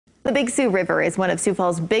The Big Sioux River is one of Sioux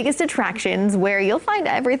Falls' biggest attractions, where you'll find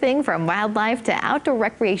everything from wildlife to outdoor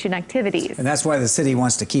recreation activities. And that's why the city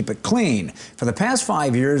wants to keep it clean. For the past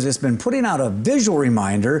 5 years, it's been putting out a visual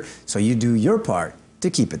reminder so you do your part to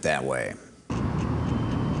keep it that way.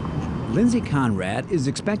 Lindsay Conrad is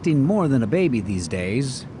expecting more than a baby these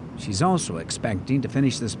days. She's also expecting to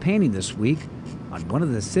finish this painting this week on one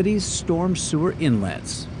of the city's storm sewer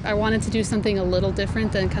inlets. I wanted to do something a little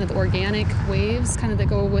different than kind of the organic waves kind of that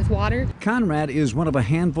go with water. Conrad is one of a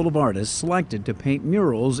handful of artists selected to paint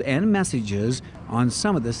murals and messages on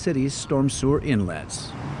some of the city's storm sewer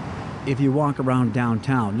inlets. If you walk around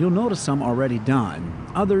downtown, you'll notice some already done.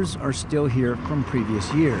 Others are still here from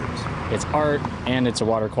previous years. It's art and it's a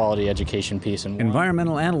water quality education piece.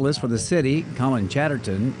 Environmental analyst for the city, Colin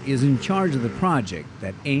Chatterton, is in charge of the project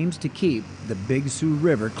that aims to keep the Big Sioux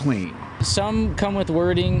River clean. Some come with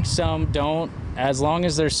wording, some don't. As long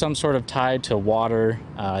as there's some sort of tie to water,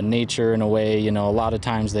 nature in a way, you know, a lot of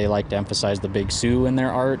times they like to emphasize the Big Sioux in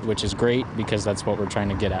their art, which is great because that's what we're trying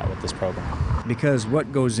to get at with this program. Because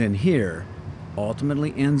what goes in here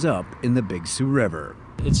ultimately ends up in the Big Sioux River.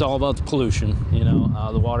 It's all about the pollution, you know,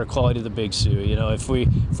 the water quality of the Big Sioux. You know, if we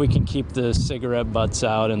can keep the cigarette butts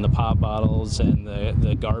out and the pop bottles and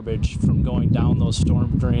the garbage from going down those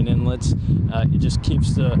storm drain inlets, it just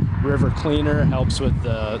keeps the river cleaner, helps with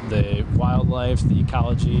the wildlife, the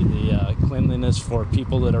ecology, the cleanliness for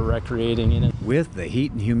people that are recreating in it. With the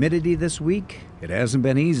heat and humidity this week, it hasn't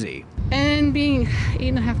been easy. And being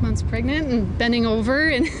 8.5 months pregnant and bending over,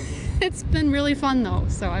 and it's been really fun though,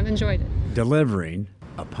 so I've enjoyed it. Delivering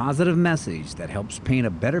a positive message that helps paint a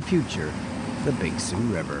better future for the Big Sioux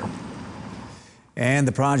River. And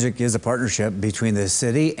the project is a partnership between the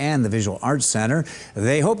city and the Visual Arts Center.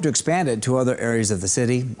 They hope to expand it to other areas of the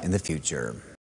city in the future.